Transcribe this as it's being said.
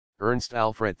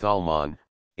Ernst-Alfred Thalmann,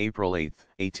 April 8,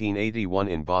 1881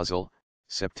 in Basel,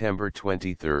 September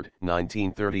 23,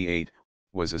 1938,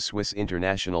 was a Swiss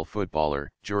international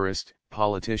footballer, jurist,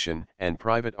 politician, and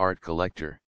private art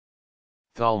collector.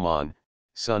 Thalmann,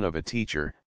 son of a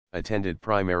teacher, attended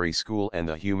primary school and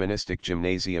the Humanistic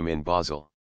Gymnasium in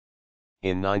Basel.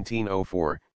 In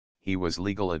 1904, he was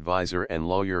legal advisor and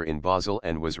lawyer in Basel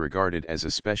and was regarded as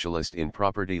a specialist in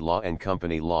property law and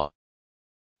company law.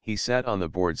 He sat on the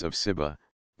boards of SIBA,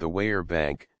 the Weyer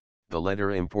Bank, the Letter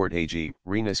Import AG,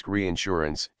 Rhenisk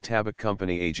Reinsurance, Tabak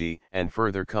Company AG, and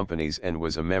further companies, and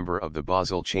was a member of the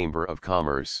Basel Chamber of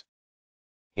Commerce.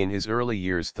 In his early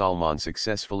years, Thalmann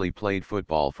successfully played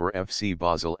football for FC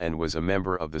Basel and was a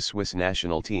member of the Swiss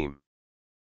national team.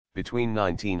 Between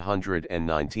 1900 and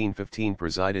 1915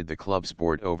 presided the club's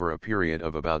board over a period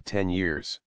of about 10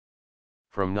 years.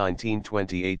 From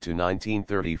 1928 to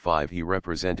 1935 he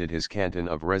represented his canton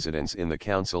of residence in the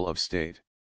Council of State.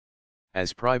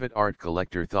 As private art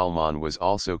collector, Thalmann was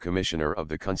also commissioner of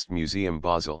the Kunstmuseum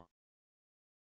Basel.